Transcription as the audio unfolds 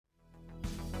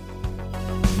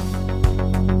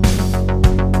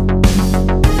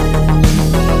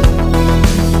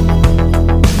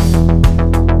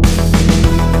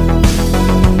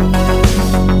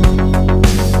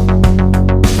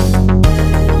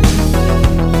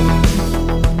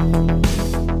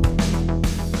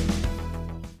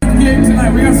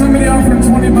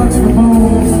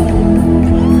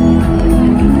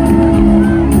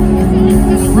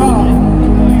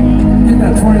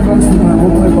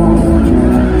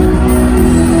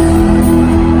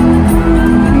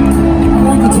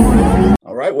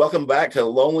welcome back to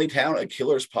Lonely Town, a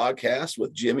Killers podcast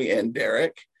with Jimmy and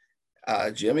Derek.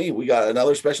 Jimmy, we got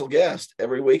another special guest.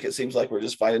 Every week, it seems like we're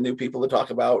just finding new people to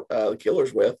talk about the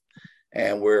Killers with,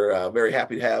 and we're very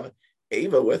happy to have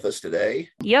Ava with us today.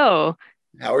 Yo.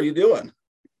 How are you doing?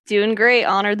 Doing great.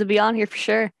 Honored to be on here for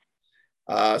sure.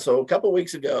 So a couple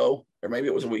weeks ago, or maybe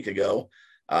it was a week ago,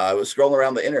 I was scrolling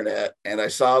around the internet and I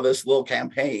saw this little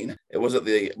campaign. It was at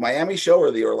the Miami show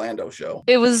or the Orlando show?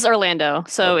 It was Orlando.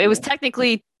 So Okay. It was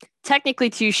technically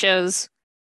two shows.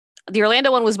 The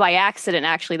Orlando one was by accident,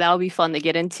 actually. That'll be fun to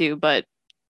get into. But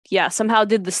yeah, somehow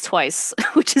did this twice,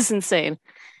 which is insane.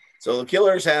 So the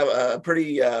Killers have a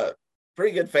pretty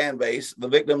good fan base. The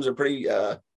Victims are pretty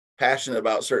passionate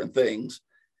about certain things.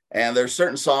 And there's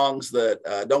certain songs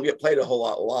that don't get played a whole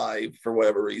lot live for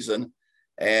whatever reason.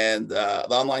 And the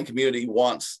online community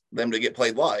wants them to get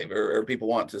played live, or people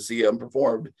want to see them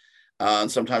performed.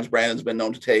 And sometimes Brandon's been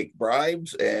known to take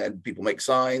bribes and people make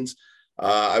signs.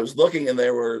 I was looking and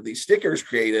there were these stickers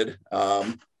created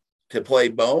to play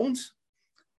Bones.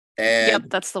 And yep,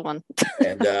 that's the one.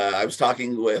 and I was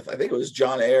talking with, I think it was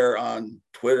John Ayer on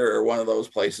Twitter or one of those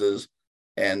places.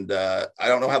 And I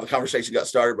don't know how the conversation got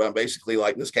started, but I'm basically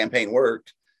like, this campaign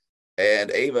worked.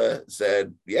 And Ava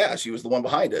said, yeah, she was the one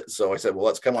behind it. So I said, well,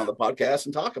 let's come on the podcast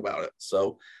and talk about it.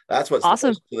 So that's what's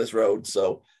awesome to this road.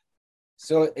 So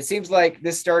it seems like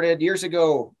this started years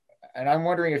ago. And I'm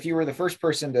wondering if you were the first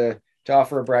person to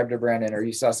offer a bribe to Brandon, or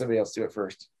you saw somebody else do it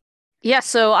first. Yeah,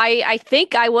 so I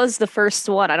think I was the first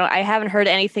one. I haven't heard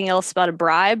anything else about a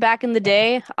bribe back in the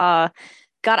day.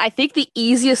 God, I think the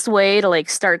easiest way to like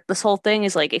start this whole thing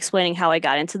is like explaining how I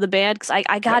got into the band, because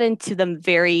I got into them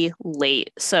very late.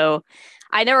 So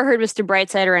I never heard Mr.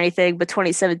 Brightside or anything, but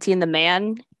 2017 The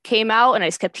Man came out and I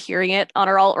just kept hearing it on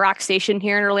our alt rock station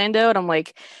here in Orlando. And I'm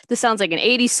like, this sounds like an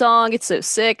 80s song. It's so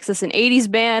sick. Is this an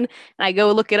 80s band? And I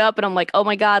go look it up and I'm like, oh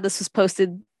my God, this was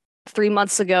posted 3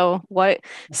 months ago. What?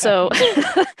 So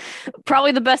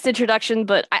probably the best introduction,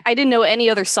 but I didn't know any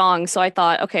other songs. So I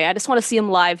thought, okay, I just want to see him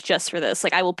live just for this.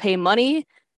 Like, I will pay money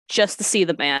just to see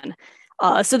the man.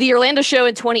 So the Orlando show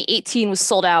in 2018 was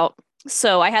sold out.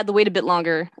 So I had to wait a bit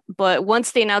longer. But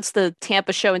once they announced the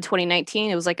Tampa show in 2019,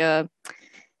 it was like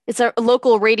it's a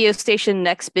local radio station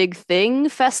next big thing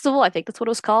festival. I think that's what it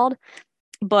was called.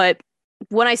 But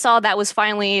when I saw that was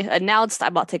finally announced, I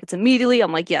bought tickets immediately.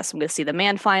 I'm like, yes, I'm going to see the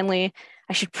man finally.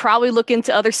 I should probably look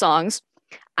into other songs.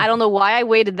 I don't know why I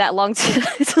waited that long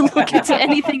to look into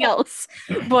anything else.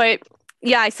 But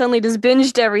yeah, I suddenly just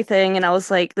binged everything. And I was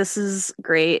like, this is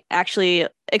great. Actually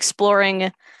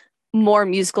exploring more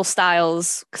musical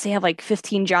styles, because they have like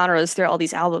 15 genres throughout all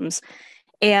these albums.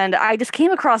 And I just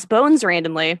came across Bones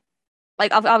randomly.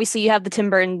 Like, obviously you have the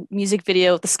Tim Burton music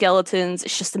video with the skeletons.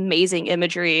 It's just amazing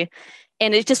imagery.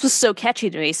 And it just was so catchy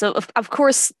to me. So, of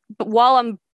course, while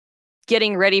I'm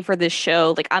getting ready for this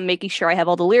show, like, I'm making sure I have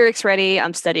all the lyrics ready.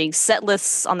 I'm studying set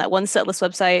lists on that one set list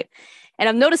website. And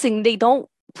I'm noticing they don't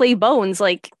play Bones,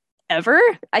 like, ever.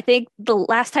 I think the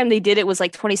last time they did it was,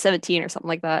 like, 2017 or something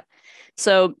like that.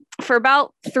 So for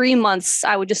about 3 months,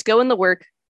 I would just go into work,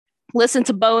 listen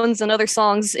to Bones and other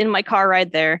songs in my car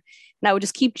ride there. And I would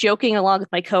just keep joking along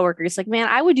with my coworkers. Like, man,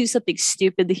 I would do something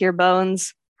stupid to hear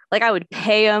Bones. Like, I would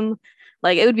pay them.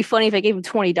 Like, it would be funny if I gave him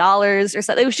 $20 or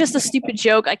something. It was just a stupid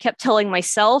joke I kept telling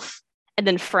myself and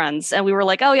then friends. And we were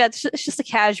like, oh, yeah, it's just a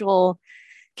casual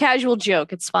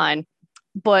joke. It's fine.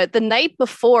 But the night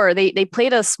before, they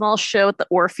played a small show at the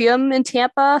Orpheum in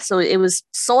Tampa. So it was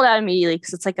sold out immediately,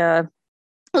 because it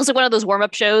was like one of those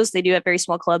warm-up shows they do at very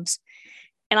small clubs.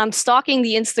 And I'm stalking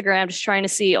the Instagram, just trying to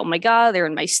see, oh my God, they're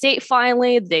in my state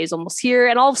finally. The day's almost here.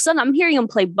 And all of a sudden, I'm hearing them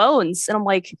play Bones. And I'm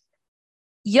like,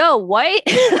 yo, what?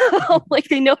 Like,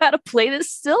 they know how to play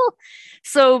this still?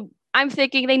 So I'm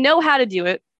thinking they know how to do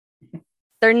it.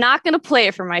 They're not going to play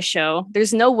it for my show.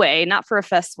 There's no way, not for a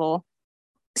festival.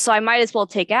 So I might as well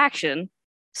take action.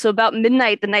 So about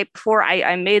midnight the night before,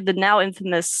 I made the now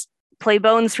infamous play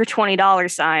Bones for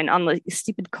 $20 sign on the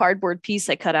stupid cardboard piece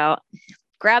I cut out.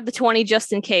 Grabbed the 20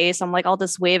 just in case. I'm like, I'll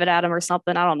just wave it at him or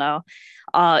something. I don't know.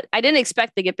 I didn't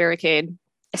expect to get barricade.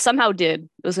 I somehow did.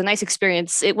 It was a nice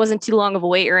experience. It wasn't too long of a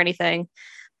wait or anything,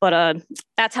 but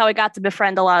that's how I got to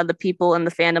befriend a lot of the people in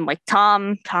the fandom. Like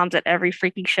Tom's at every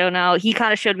freaking show now. He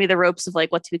kind of showed me the ropes of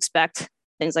like what to expect,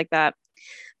 things like that.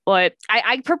 But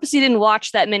I purposely didn't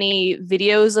watch that many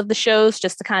videos of the shows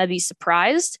just to kind of be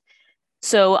surprised.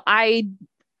 So I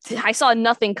saw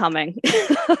nothing coming.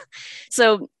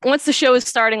 So once the show is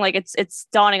starting, like it's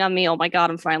dawning on me, oh my God,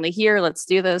 I'm finally here. Let's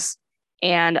do this.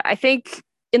 And I think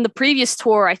in the previous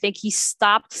tour, I think he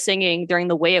stopped singing during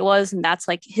the Way It Was. And that's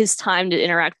like his time to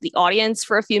interact with the audience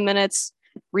for a few minutes,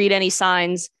 read any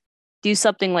signs. do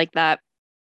something like that.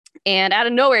 And out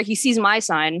of nowhere, he sees my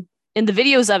sign. In the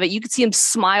videos of it, you could see him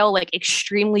smile like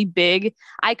extremely big.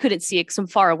 I couldn't see it because I'm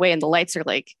far away and the lights are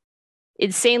like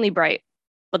insanely bright,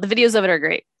 but the videos of it are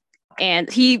great. And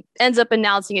he ends up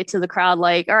announcing it to the crowd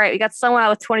like, all right, we got someone out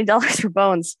with $20 for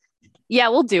Bones. Yeah,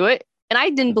 we'll do it. And I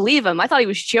didn't believe him. I thought he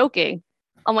was joking.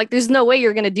 I'm like, there's no way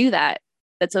you're going to do that.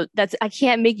 I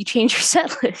can't make you change your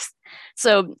set list.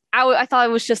 So I thought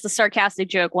it was just a sarcastic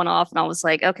joke, went off, and I was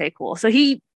like, okay, cool. So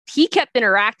he kept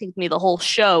interacting with me the whole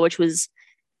show, which was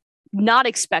not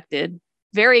expected.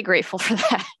 Very grateful for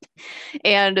that.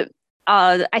 And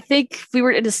I think we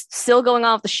were just still going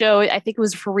on with the show. I think it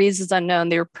was for reasons unknown.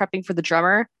 They were prepping for the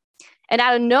drummer. And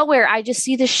out of nowhere, I just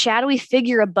see this shadowy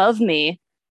figure above me.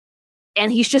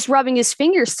 And he's just rubbing his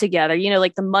fingers together, you know,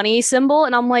 like the money symbol.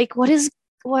 And I'm like, what did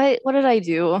I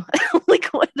do? Like,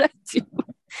 what did I do?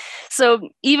 So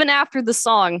even after the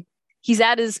song, he's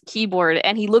at his keyboard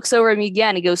and he looks over at me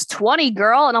again. He goes, 20,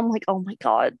 girl. And I'm like, oh my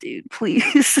God, dude,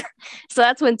 please. So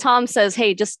that's when Tom says,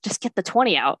 hey, just get the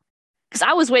 20 out. Because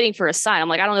I was waiting for a sign. I'm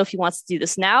like, I don't know if he wants to do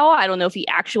this now. I don't know if he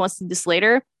actually wants to do this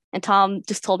later. And Tom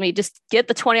just told me, just get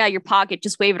the 20 out of your pocket,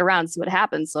 just wave it around and see what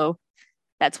happens. So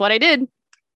that's what I did.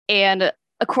 And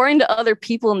according to other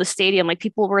people in the stadium, like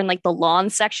people were in like the lawn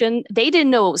section, they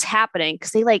didn't know what was happening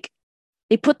because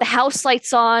they put the house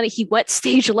lights on. He went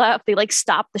stage left. They like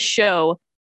stopped the show,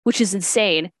 which is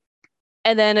insane.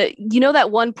 And then, you know,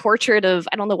 that one portrait of,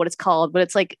 I don't know what it's called, but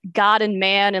it's like God and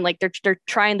man. And like, they're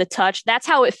trying to touch. That's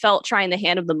how it felt trying to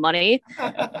hand him the money.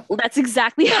 Well, that's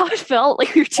exactly how it felt.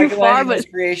 Like you're too far, but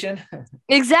creation.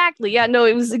 Exactly. Yeah, no,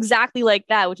 it was exactly like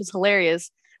that, which is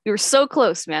hilarious. We were so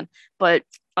close, man. But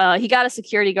he got a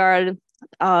security guard.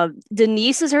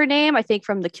 Denise is her name, I think,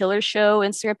 from the Killer Show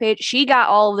Instagram page. She got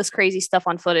all of this crazy stuff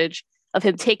on footage of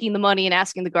him taking the money and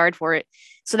asking the guard for it.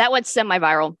 So that went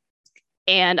semi-viral.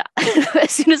 And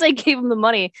as soon as I gave him the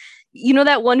money, you know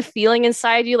that one feeling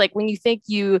inside you, like when you think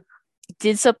you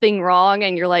did something wrong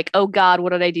and you're like, oh God, what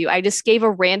did I do? I just gave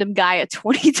a random guy a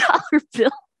 $20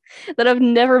 bill that I've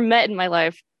never met in my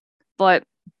life. But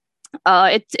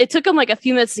it took him like a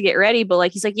few minutes to get ready, but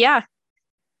like he's like, yeah,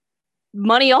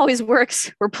 money always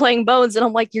works. We're playing Bones. And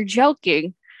I'm like, you're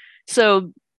joking.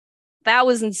 So that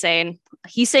was insane.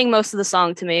 He sang most of the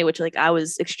song to me, which like I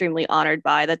was extremely honored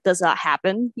by. That does not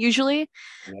happen usually.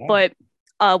 Yeah. But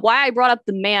why I brought up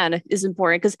the man is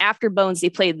important because after Bones,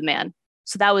 they played the man.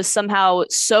 So that was somehow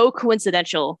so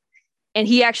coincidental. And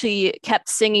he actually kept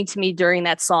singing to me during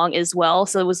that song as well.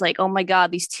 So it was like, oh my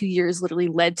God, these 2 years literally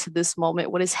led to this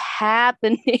moment. What is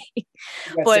happening? You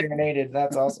got serenaded.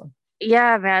 That's awesome.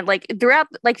 Yeah, man. Like throughout,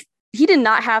 like he did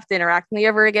not have to interact with me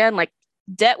ever again. Like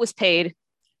debt was paid.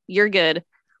 You're good.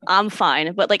 I'm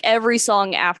fine. But like every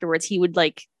song afterwards, he would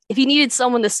like, if he needed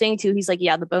someone to sing to, he's like,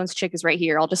 yeah, the Bones chick is right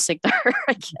here. I'll just sing to her,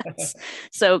 I guess.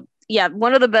 So yeah,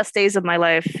 one of the best days of my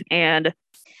life. And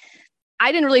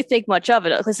I didn't really think much of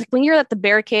it. Because like when you're at the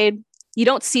barricade, you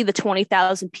don't see the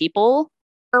 20,000 people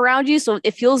around you. So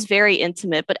it feels very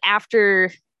intimate. But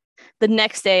after the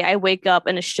next day, I wake up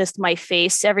and it's just my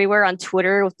face everywhere on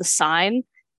Twitter with the sign.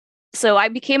 So I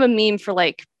became a meme for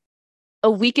like a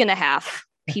week and a half.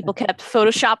 People kept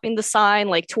photoshopping the sign,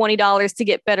 like $20 to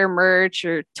get better merch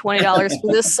or $20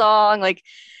 for this song, like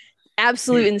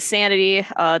absolute insanity.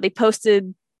 They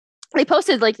posted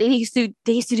like they used to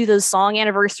do those song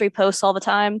anniversary posts all the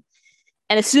time.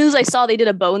 And as soon as I saw they did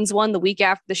a Bones one the week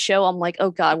after the show, I'm like,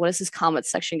 oh God, what is this comment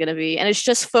section going to be? And it's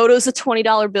just photos of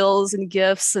 $20 bills and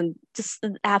gifts and just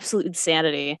an absolute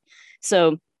insanity.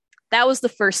 So that was the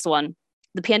first one.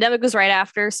 The pandemic was right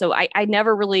after. So I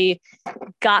never really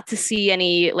got to see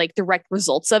any like direct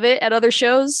results of it at other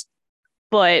shows.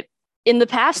 But in the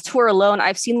past tour alone,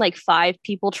 I've seen like 5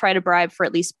 people try to bribe for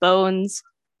at least Bones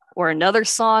or another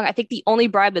song. I think the only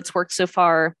bribe that's worked so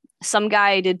far, some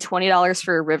guy did $20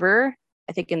 for a river,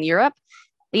 I think in Europe.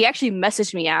 He actually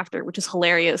messaged me after, which is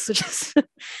hilarious. Which is,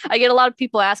 I get a lot of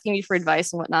people asking me for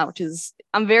advice and whatnot, which is,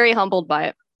 I'm very humbled by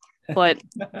it. But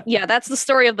yeah, that's the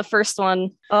story of the first one.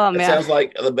 Oh man, it sounds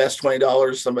like the best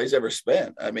 $20 somebody's ever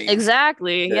spent. I mean,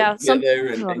 exactly. Yeah, get there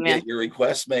and get your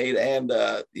requests made and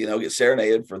get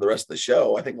serenaded for the rest of the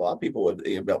show. I think a lot of people would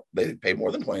they pay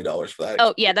more than $20 for that.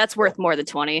 Oh yeah, that's worth more than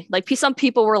 20. Like some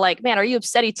people were like, "Man, are you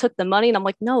upset he took the money?" And I'm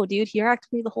like, "No, dude, he interacted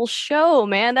with me the whole show,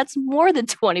 man. That's more than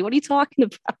 20. What are you talking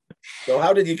about?" So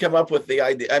how did you come up with the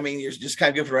idea? I mean, you're just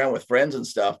kind of goofing around with friends and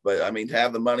stuff, but I mean, to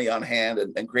have the money on hand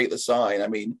and create the sign, I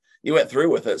mean, you went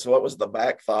through with it. So what was the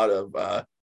back thought of,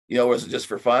 was it just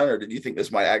for fun or did you think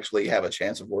this might actually have a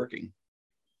chance of working?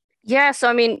 Yeah. So,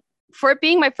 I mean, for it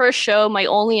being my first show, my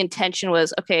only intention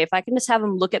was, okay, if I can just have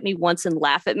him look at me once and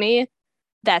laugh at me,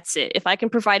 that's it. If I can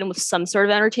provide them with some sort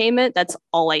of entertainment, that's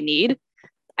all I need.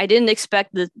 I didn't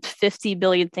expect the 50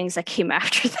 billion things that came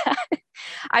after that.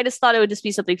 I just thought it would just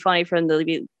be something funny for him to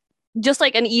be just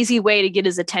like an easy way to get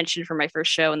his attention for my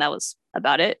first show. And that was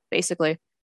about it, basically.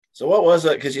 So what was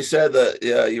it? Because you said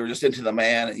that you were just into the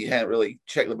man and you hadn't really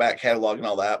checked the back catalog and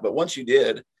all that. But once you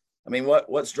did, I mean,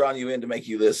 what's drawn you in to make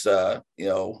you this,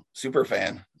 super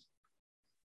fan?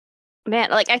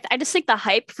 Man, like I just think the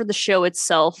hype for the show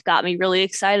itself got me really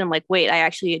excited. I'm like, wait, I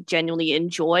actually genuinely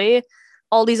enjoy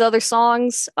all these other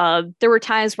songs. There were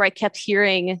times where I kept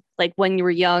hearing like When You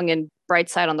Were Young and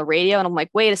Brightside on the radio, and I'm like,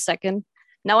 wait a second,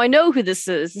 now I know who this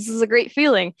is. This is a great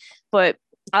feeling. But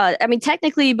I mean,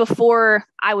 technically, before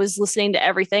I was listening to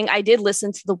everything, I did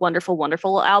listen to the Wonderful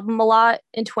Wonderful album a lot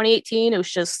in 2018. It was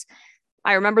just,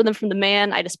 I remember them from the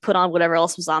man. I just put on whatever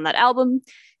else was on that album.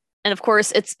 And of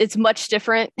course, it's much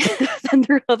different than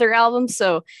their other albums.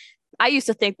 So I used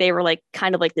to think they were like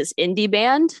kind of like this indie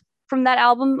band from that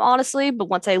album, honestly. But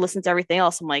once I listened to everything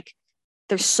else, I'm like,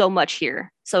 there's so much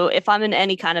here. So if I'm in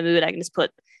any kind of mood, I can just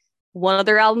put one of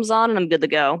their albums on and I'm good to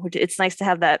go. It's nice to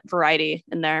have that variety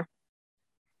in there.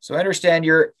 So I understand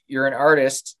you're an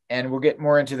artist, and we'll get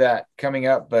more into that coming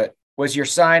up, but was your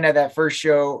sign at that first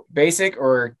show basic,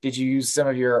 or did you use some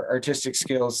of your artistic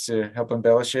skills to help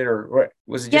embellish it, or what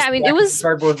was it? Just it was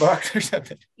cardboard box or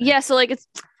something. Yeah, so like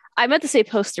I meant to say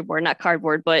poster board, not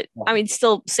cardboard, but I mean,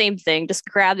 still same thing. Just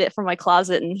grabbed it from my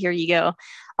closet and here you go.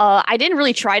 I didn't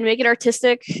really try to make it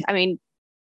artistic. I mean,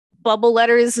 bubble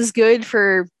letters is good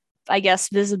for, I guess,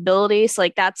 visibility. So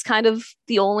like that's kind of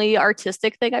the only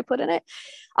artistic thing I put in it.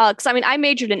 Because I mean, I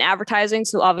majored in advertising,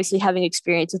 so obviously having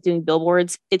experience with doing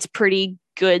billboards, it's pretty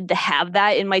good to have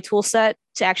that in my tool set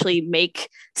to actually make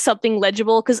something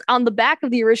legible. Because on the back of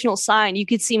the original sign, you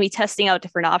could see me testing out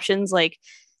different options. Like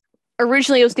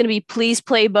originally, it was going to be "Please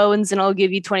play Bones and I'll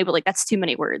give you 20," but like that's too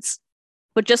many words.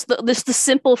 But just the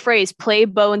simple phrase "Play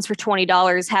Bones for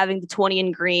 $20," having the 20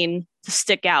 in green to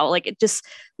stick out, like it just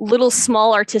little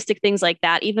small artistic things like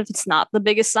that. Even if it's not the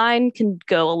biggest sign, can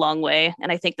go a long way.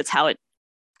 And I think that's how it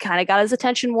kind of got his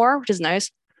attention more, which is nice.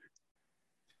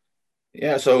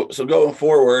 Yeah. So going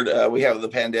forward, we have the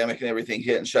pandemic and everything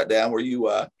hit and shut down. Were you,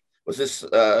 was this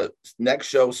next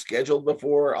show scheduled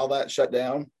before all that shut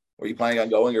down? Were you planning on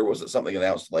going, or was it something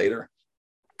announced later?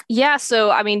 Yeah. So,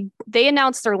 I mean, they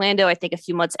announced Orlando, I think a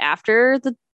few months after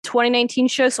the 2019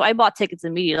 show. So I bought tickets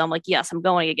immediately. I'm like, yes, I'm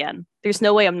going again. There's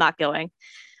no way I'm not going.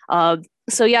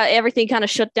 So yeah, everything kind of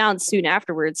shut down soon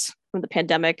afterwards from the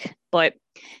pandemic. But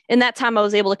in that time, I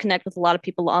was able to connect with a lot of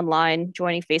people online,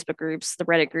 joining Facebook groups, the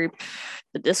Reddit group,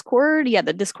 the Discord. Yeah,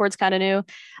 the Discord's kind of new.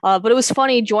 But it was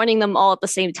funny joining them all at the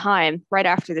same time right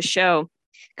after the show.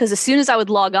 Because as soon as I would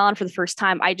log on for the first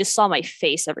time, I just saw my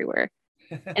face everywhere.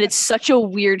 And it's such a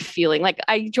weird feeling. Like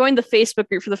I joined the Facebook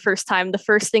group for the first time. The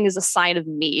first thing is a sign of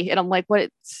me. And I'm like,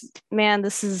 man,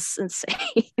 this is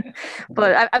insane.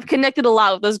 But I've connected a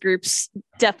lot with those groups,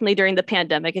 definitely during the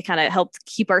pandemic. It kind of helped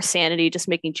keep our sanity, just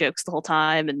making jokes the whole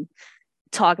time and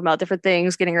talking about different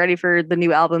things, getting ready for the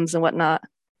new albums and whatnot.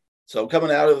 So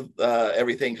coming out of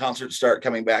everything, concerts start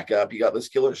coming back up. You got this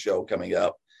killer show coming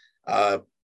up.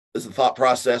 Is the thought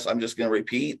process, I'm just going to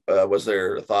repeat? Was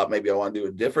there a thought maybe I want to do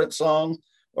a different song,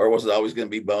 or was it always going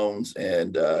to be Bones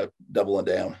and doubling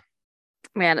down?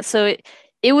 Man, so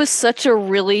it was such a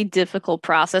really difficult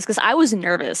process because I was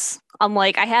nervous. I'm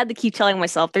like, I had to keep telling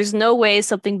myself, there's no way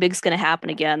something big's going to happen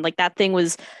again. Like that thing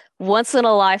was once in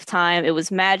a lifetime. It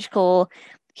was magical.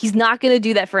 He's not going to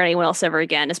do that for anyone else ever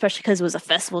again, especially because it was a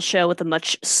festival show with a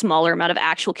much smaller amount of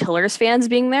actual Killers fans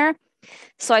being there.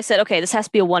 So I said, okay, this has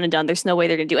to be a one and done. There's no way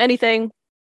they're going to do anything.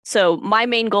 So my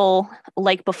main goal,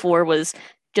 like before, was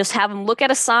just have him look at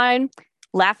a sign,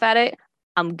 laugh at it.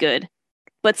 I'm good.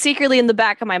 But secretly in the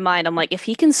back of my mind, I'm like, if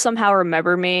he can somehow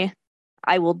remember me,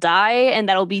 I will die, and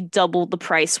that'll be double the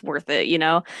price worth it, you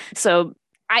know? So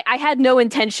I had no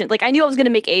intention. Like I knew I was going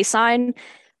to make a sign,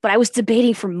 but I was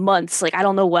debating for months. Like, I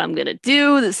don't know what I'm going to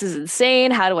do. This is insane.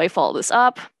 How do I follow this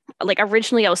up? Like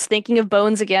originally I was thinking of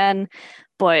Bones again,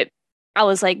 but I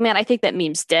was like, man, I think that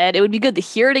meme's dead. It would be good to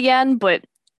hear it again, but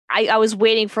I was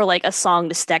waiting for like a song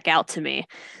to stick out to me.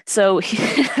 So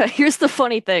here's the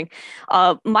funny thing.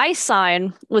 My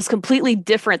sign was completely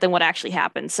different than what actually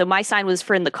happened. So my sign was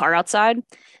for In the Car Outside.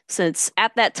 Since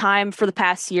at that time for the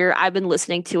past year, I've been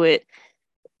listening to it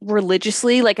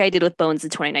religiously like I did with Bones in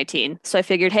 2019. So I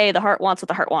figured, hey, the heart wants what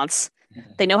the heart wants.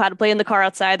 They know how to play In the Car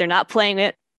Outside. They're not playing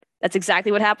it. That's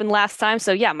exactly what happened last time.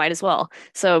 So yeah, might as well.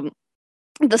 So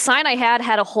the sign I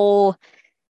had a whole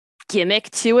gimmick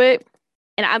to it.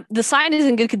 And the sign is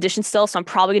in good condition still, so I'm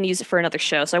probably going to use it for another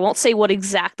show. So I won't say what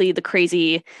exactly the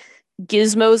crazy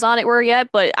gizmos on it were yet,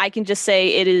 but I can just say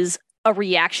it is a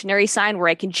reactionary sign where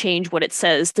I can change what it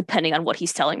says depending on what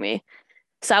he's telling me.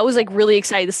 So I was like really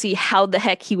excited to see how the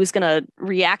heck he was going to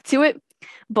react to it.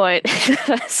 But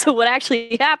so what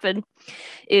actually happened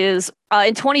is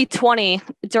in 2020,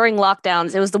 during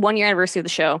lockdowns, it was the 1-year anniversary of the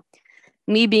show.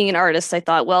 Me being an artist, I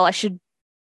thought, well, I should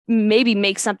maybe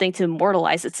make something to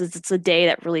immortalize it since it's a day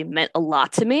that really meant a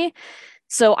lot to me.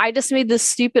 So I just made this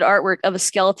stupid artwork of a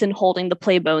skeleton holding the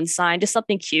Play Bones sign, just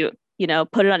something cute,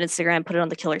 put it on Instagram, put it on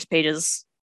the Killers pages.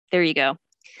 There you go.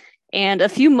 And a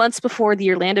few months before the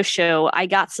Orlando show, I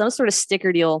got some sort of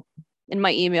sticker deal in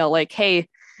my email, like, hey,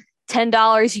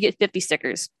 $10, you get 50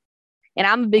 stickers. And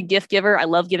I'm a big gift giver. I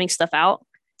love giving stuff out.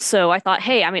 So I thought,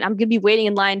 hey, I'm going to be waiting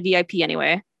in line VIP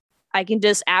anyway. I can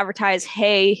just advertise,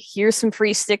 hey, here's some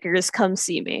free stickers. Come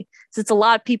see me. Since a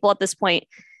lot of people at this point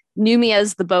knew me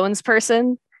as the Bones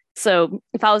person. So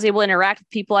if I was able to interact with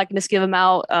people, I can just give them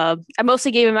out. I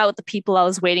mostly gave them out with the people I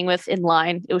was waiting with in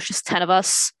line. It was just 10 of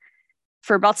us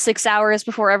for about 6 hours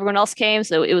before everyone else came.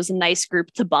 So it was a nice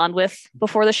group to bond with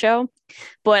before the show.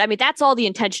 But I mean, that's all the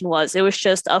intention was. It was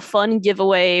just a fun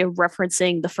giveaway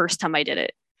referencing the first time I did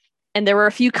it. And there were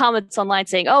a few comments online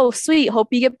saying, oh, sweet, hope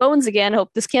you get Bones again. Hope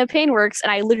this campaign works.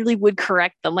 And I literally would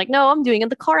correct them like, no, I'm doing it in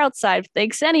the car outside.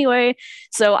 Thanks anyway.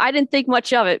 So I didn't think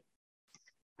much of it.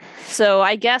 So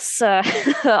I guess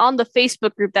on the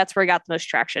Facebook group, that's where I got the most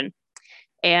traction.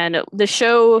 And the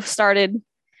show started.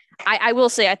 I will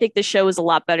say, I think the show is a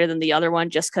lot better than the other one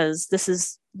just because this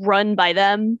is run by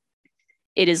them.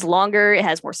 It is longer. It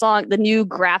has more songs. The new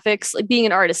graphics, like being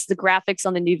an artist, the graphics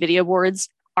on the new video boards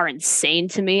are insane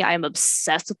to me. I am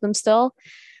obsessed with them still.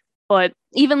 But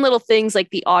even little things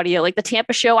like the audio, like the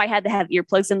Tampa show, I had to have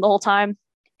earplugs in the whole time.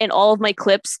 And all of my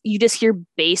clips, you just hear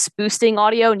bass boosting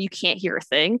audio and you can't hear a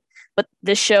thing. But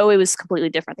this show, it was completely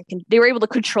different. They were able to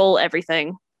control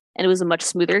everything and it was a much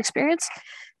smoother experience.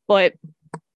 But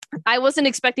I wasn't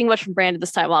expecting much from Brandon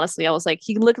this time, honestly. I was like,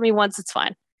 he can look at me once, it's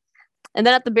fine. And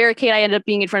then at the barricade, I ended up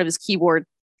being in front of his keyboard.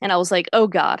 And I was like, oh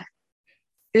God,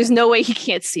 there's no way he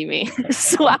can't see me.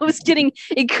 So I was getting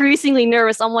increasingly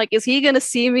nervous. I'm like, is he going to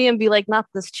see me and be like, not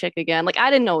this chick again? Like,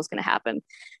 I didn't know what was going to happen.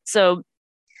 So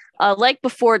like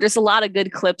before, there's a lot of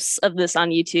good clips of this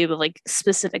on YouTube of like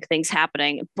specific things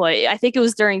happening. But I think it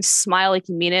was during Smile Like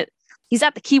You Mean It. He's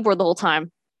at the keyboard the whole time.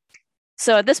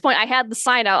 So at this point, I had the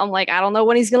sign out. I'm like, I don't know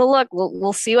when he's going to look.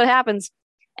 We'll see what happens.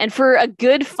 And for a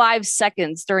good 5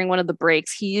 seconds during one of the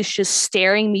breaks, he is just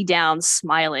staring me down,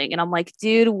 smiling. And I'm like,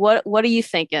 dude, what are you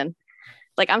thinking?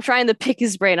 Like, I'm trying to pick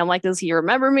his brain. I'm like, does he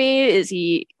remember me? Is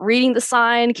he reading the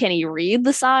sign? Can he read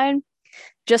the sign?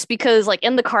 Just because like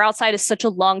In the Car Outside is such a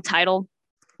long title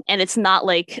and it's not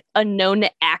like a known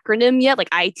acronym yet, like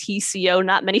ITCO,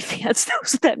 not many fans know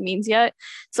what that means yet.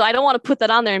 So I don't want to put that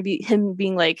on there and be him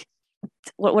being like,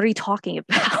 what are you talking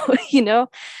about?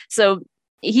 So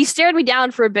he stared me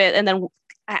down for a bit and then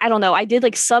I don't know, I did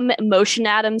like some motion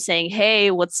at him saying,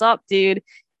 hey, what's up, dude?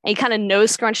 And he kind of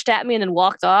nose scrunched at me and then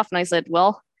walked off. And I said,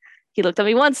 well, he looked at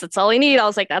me once, that's all I need. I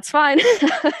was like, that's fine.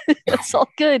 That's all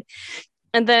good.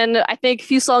 And then I think a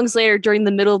few songs later during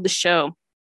the middle of the show,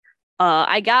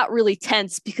 I got really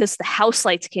tense because the house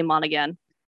lights came on again.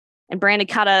 And Brandon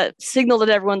kind of signaled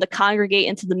to everyone to congregate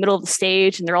into the middle of the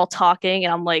stage and they're all talking.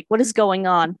 And I'm like, what is going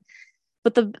on?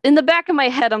 But in the back of my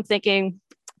head, I'm thinking,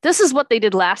 this is what they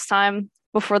did last time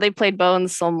before they played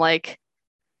Bones. So I'm like,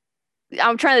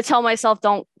 I'm trying to tell myself,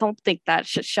 don't think that.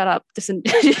 Shut up.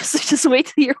 Just wait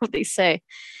to hear what they say.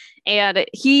 And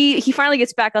he finally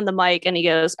gets back on the mic and he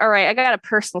goes, all right, I got a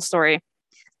personal story.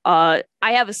 I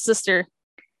have a sister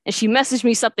and she messaged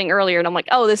me something earlier and I'm like,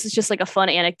 oh, this is just like a fun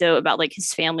anecdote about like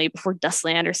his family before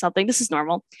Dustland or something. This is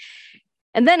normal.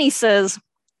 And then he says,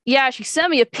 yeah, she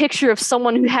sent me a picture of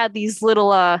someone who had these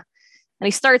little, and he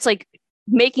starts like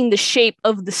making the shape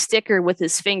of the sticker with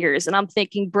his fingers. And I'm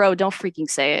thinking, bro, don't freaking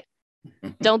say it.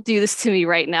 Don't do this to me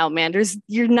right now, man.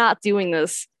 You're not doing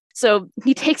this. So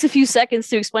he takes a few seconds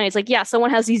to explain. It's like, yeah, someone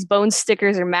has these bone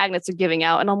stickers or magnets are giving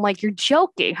out. And I'm like, you're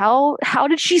joking. How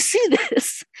did she see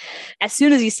this? As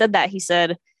soon as he said that, he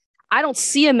said, I don't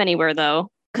see them anywhere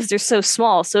though, because they're so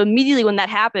small. So immediately when that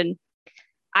happened,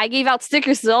 I gave out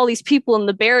stickers to all these people in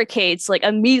the barricades. Like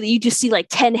immediately you just see like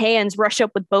 10 hands rush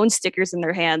up with bone stickers in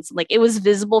their hands. Like it was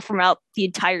visible from out the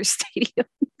entire stadium,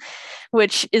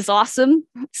 which is awesome.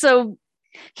 So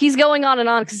he's going on and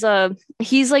on because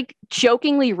he's like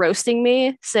jokingly roasting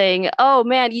me saying, oh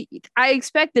man, I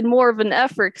expected more of an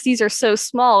effort because these are so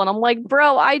small. And I'm like,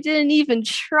 bro, I didn't even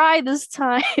try this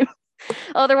time.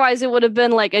 Otherwise it would have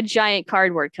been like a giant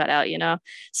cardboard cutout,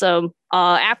 So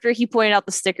After he pointed out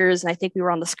the stickers, and I think we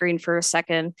were on the screen for a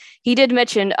second, he did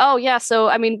mention, oh yeah, so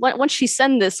I mean, once she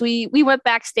sent this, we went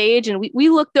backstage and we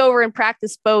looked over and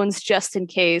practiced Bones just in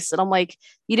case. And I'm like,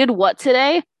 you did what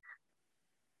today?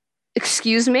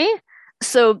 Excuse me?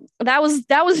 So that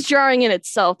was jarring in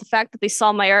itself. The fact that they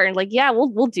saw my art and like, yeah,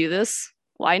 we'll do this.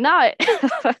 Why not?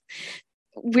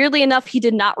 Weirdly enough, he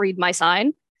did not read my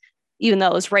sign, even though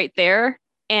it was right there.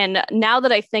 And now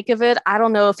that I think of it, I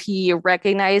don't know if he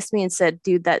recognized me and said,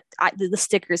 dude, the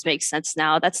stickers make sense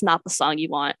now. That's not the song you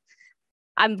want.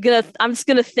 I'm just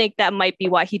gonna think that might be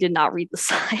why he did not read the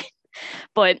sign.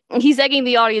 But he's egging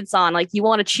the audience on, like, you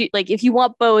want to cheat, like, if you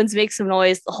want Bones, make some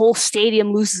noise. The whole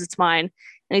stadium loses its mind.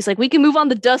 And he's like, we can move on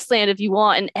to Dustland if you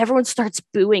want. And everyone starts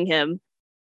booing him.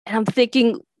 And I'm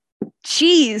thinking,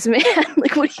 geez, man,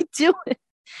 like, what are you doing?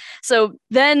 So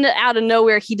then out of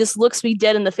nowhere, he just looks me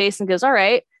dead in the face and goes, all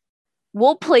right,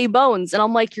 we'll play Bones. And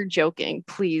I'm like, you're joking.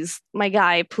 Please, my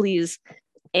guy, please.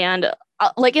 And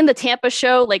like in the Tampa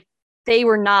show, like they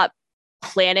were not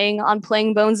planning on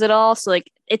playing Bones at all. So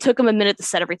like it took them a minute to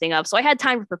set everything up. So I had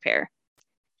time to prepare.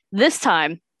 This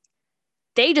time,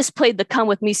 they just played the Come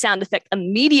With Me sound effect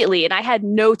immediately. And I had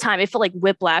no time. It felt like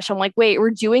whiplash. I'm like, wait, we're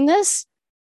doing this?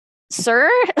 Sir?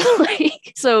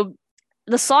 Like, so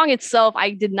the song itself,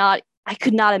 I could not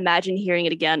imagine hearing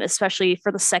it again, especially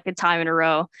for the second time in a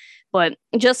row. But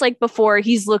just like before,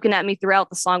 he's looking at me throughout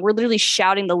the song. We're literally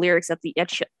shouting the lyrics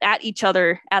at each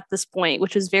other at this point,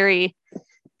 which was very,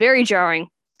 very jarring.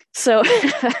 So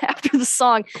after the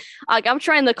song, like, I'm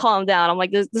trying to calm down. I'm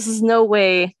like, this is no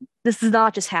way. This does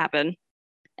not just happen.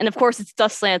 And of course, it's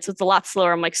Dustland, so it's a lot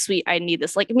slower. I'm like, sweet, I need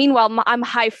this. Like, meanwhile, I'm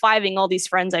high-fiving all these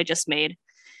friends I just made.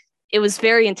 It was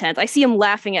very intense. I see him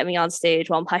laughing at me on stage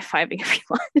while I'm high-fiving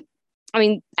everyone. I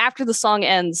mean, after the song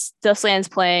ends, Dustland's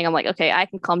playing. I'm like, okay, I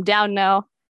can calm down now.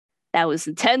 That was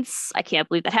intense. I can't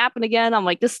believe that happened again. I'm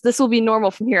like, this will be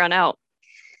normal from here on out.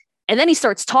 And then he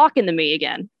starts talking to me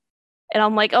again. And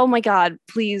I'm like, oh my God,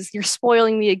 please, you're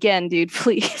spoiling me again, dude,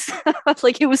 please.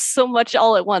 Like, it was so much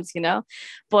all at once, you know?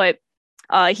 But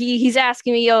he's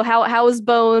asking me, yo, how is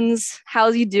Bones?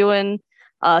 How's he doing?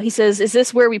 He says, is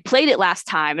this where we played it last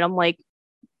time? And I'm like,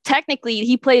 technically,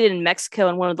 he played it in Mexico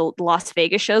in one of the Las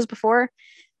Vegas shows before.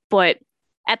 But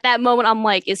at that moment, I'm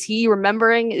like, is he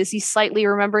remembering? Is he slightly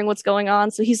remembering what's going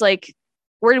on? So he's like,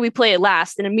 where did we play it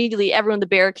last? And immediately everyone in the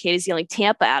barricade is yelling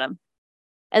Tampa at him.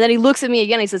 And then he looks at me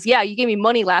again. He says, yeah, you gave me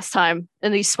money last time.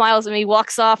 And he smiles at me,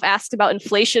 walks off, asks about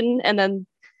inflation, and then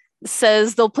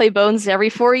says they'll play Bones every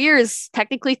 4 years.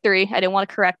 Technically 3. I didn't want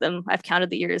to correct them. I've counted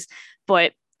the years.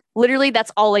 But literally,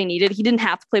 that's all I needed. He didn't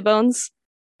have to play Bones.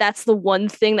 That's the one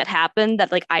thing that happened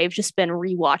that, like, I've just been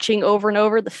rewatching over and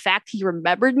over. The fact he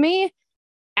remembered me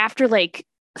after like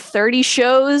 30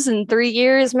 shows in 3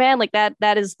 years, man, like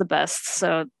that is the best.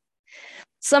 So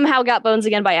somehow got Bones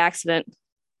again by accident.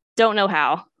 Don't know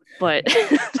how, but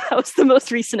that was the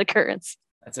most recent occurrence.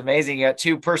 That's amazing. You got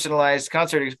 2 personalized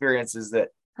concert experiences that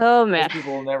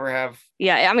people will never have.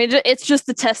 Yeah, I mean, it's just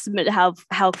a testament to how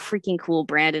freaking cool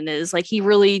Brandon is. Like, he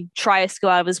really tries to go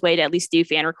out of his way to at least do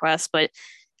fan requests. But,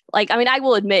 like, I mean, I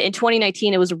will admit, in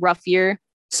 2019, it was a rough year.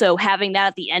 So having that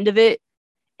at the end of it,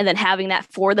 and then having that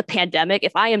for the pandemic,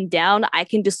 if I am down, I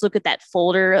can just look at that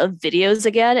folder of videos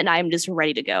again, and I am just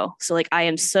ready to go. So, like, I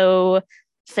am so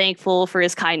thankful for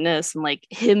his kindness and, like,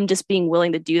 him just being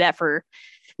willing to do that for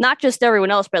not just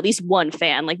everyone else, but at least one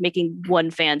fan, like making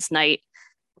one fan's night,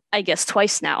 I guess,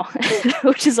 twice now,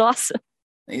 which is awesome.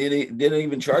 He didn't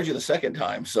even charge you the second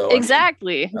time. So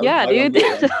exactly. I mean, yeah, dude.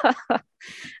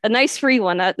 A nice free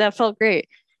one. That felt great.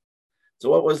 So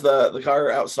what was the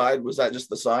car outside? Was that just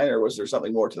the sign, or was there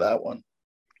something more to that one?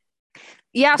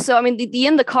 Yeah. So, I mean, the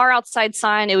in the car outside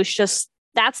sign, it was just,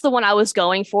 that's the one I was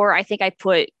going for. I think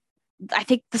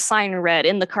the sign read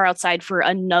in the car outside for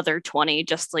another 20,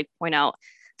 just to, like, point out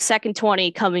second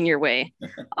 20 coming your way.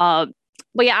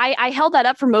 But yeah, I held that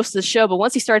up for most of the show. But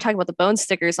once he started talking about the Bone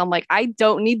stickers, I'm like, I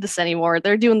don't need this anymore.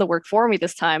 They're doing the work for me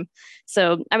this time.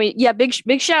 So, I mean, yeah, big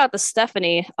shout out to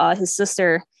Stephanie, his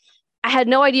sister. I had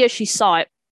no idea she saw it,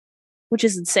 which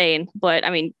is insane. But I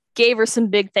mean, gave her some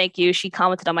big thank you. She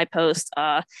commented on my post.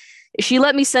 She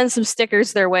let me send some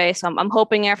stickers their way. So I'm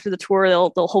hoping after the tour,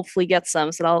 they'll hopefully get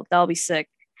some. So that'll be sick.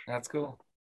 That's cool.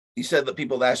 You said that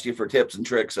people asked you for tips and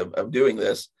tricks of doing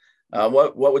this.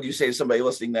 What would you say to somebody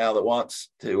listening now that wants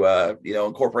to,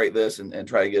 incorporate this and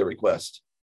try to get a request?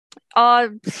 I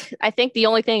think the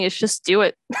only thing is just do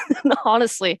it.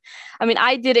 Honestly, I mean,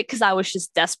 I did it because I was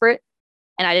just desperate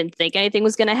and I didn't think anything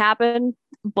was going to happen.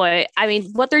 But I mean,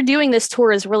 what they're doing this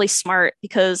tour is really smart,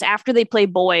 because after they play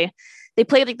Boy, they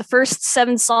played like the first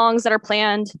 7 songs that are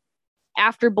planned.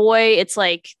 After Boy, it's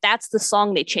like that's the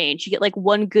song they change. You get like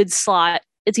one good slot.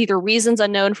 It's either Reasons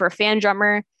Unknown for a fan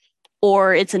drummer,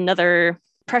 or it's another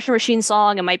Pressure Machine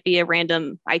song. It might be a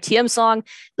random ITM song,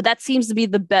 but that seems to be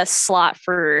the best slot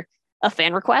for a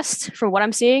fan request from what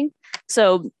I'm seeing.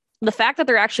 So the fact that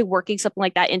they're actually working something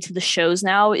like that into the shows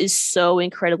now is so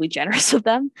incredibly generous of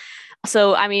them.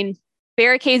 So, I mean,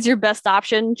 Barricade's your best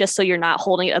option just so you're not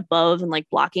holding it above and like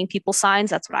blocking people's signs.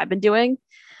 That's what I've been doing.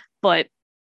 But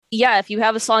yeah, if you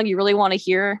have a song you really want to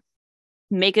hear,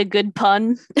 make a good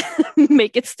pun,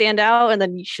 make it stand out, and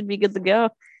then you should be good to go.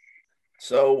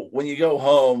 So when you go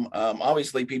home,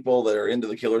 obviously people that are into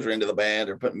the Killers or into the band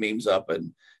are putting memes up,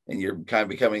 and you're kind of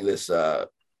becoming this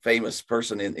famous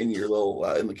person in your little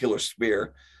in the Killer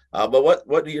sphere. But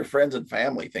what do your friends and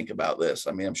family think about this?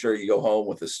 I mean, I'm sure you go home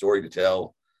with this story to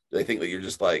tell. Do they think that you're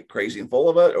just like crazy and full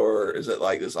of it, or is it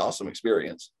like this awesome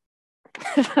experience?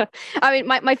 I mean,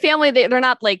 my family, they're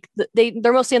not like,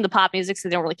 they're mostly into pop music, so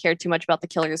they don't really care too much about the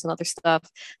Killers and other stuff.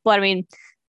 But I mean,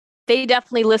 they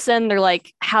definitely listen. They're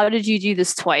like, how did you do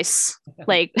this twice?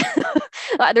 Like,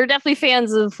 they're definitely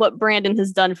fans of what Brandon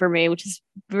has done for me, which is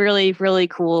really, really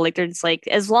cool. Like, they're just like,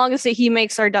 as long as he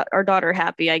makes our daughter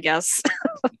happy, I guess.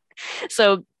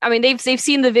 So, I mean, they've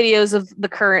seen the videos of the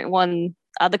current one,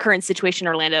 the current situation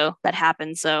in Orlando that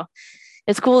happened. So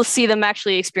it's cool to see them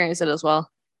actually experience it as well.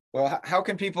 Well, how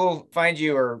can people find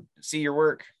you or see your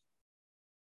work?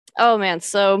 Oh man.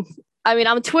 So, I mean,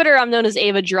 on Twitter, I'm known as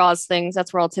Ava Draws Things.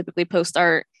 That's where I'll typically post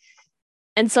art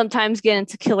and sometimes get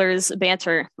into Killers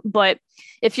banter. But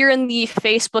if you're in the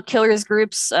Facebook Killers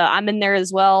groups, I'm in there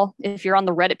as well. If you're on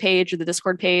the Reddit page or the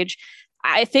Discord page,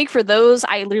 I think for those,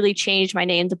 I literally changed my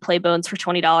name to Playbones for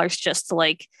 $20 just to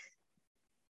like,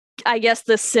 I guess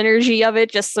the synergy of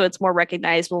it, just so it's more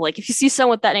recognizable. Like if you see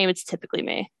someone with that name, it's typically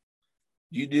me.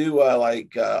 You do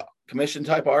commission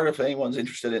type art if anyone's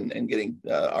interested in getting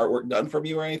artwork done from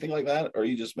you or anything like that, or are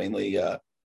you just mainly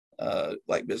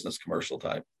like business commercial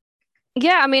type?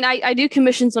 Yeah, I mean, I do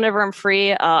commissions whenever I'm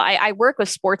free. I work with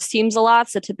sports teams a lot,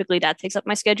 so typically that takes up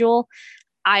my schedule.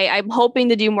 I'm hoping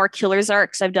to do more Killers art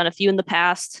because I've done a few in the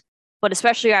past, but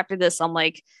especially after this, I'm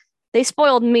like, they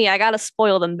spoiled me. I gotta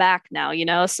spoil them back now, you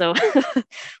know. So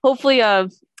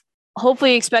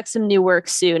hopefully expect some new work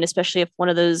soon, especially if one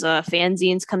of those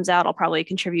fanzines comes out. I'll probably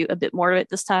contribute a bit more to it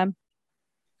this time.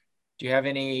 Do you have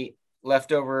any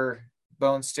leftover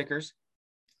Bone stickers?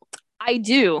 I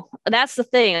do. That's the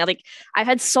thing. Like I've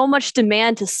had so much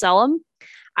demand to sell them.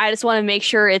 I just want to make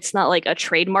sure it's not like a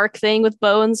trademark thing with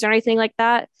Bones or anything like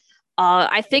that.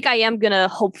 I think I am going to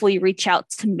hopefully reach out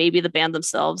to maybe the band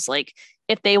themselves. Like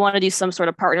if they want to do some sort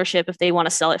of partnership, if they want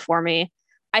to sell it for me,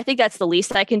 I think that's the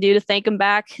least I can do to thank them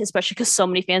back, especially because so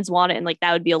many fans want it. And like,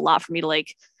 that would be a lot for me to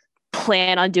like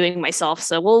plan on doing myself.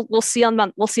 So we'll see on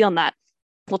that. We'll see on that.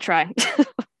 We'll try.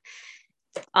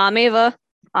 I'm Ava.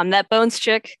 I'm that Bones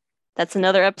chick. That's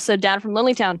another episode down from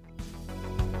Lonely Town.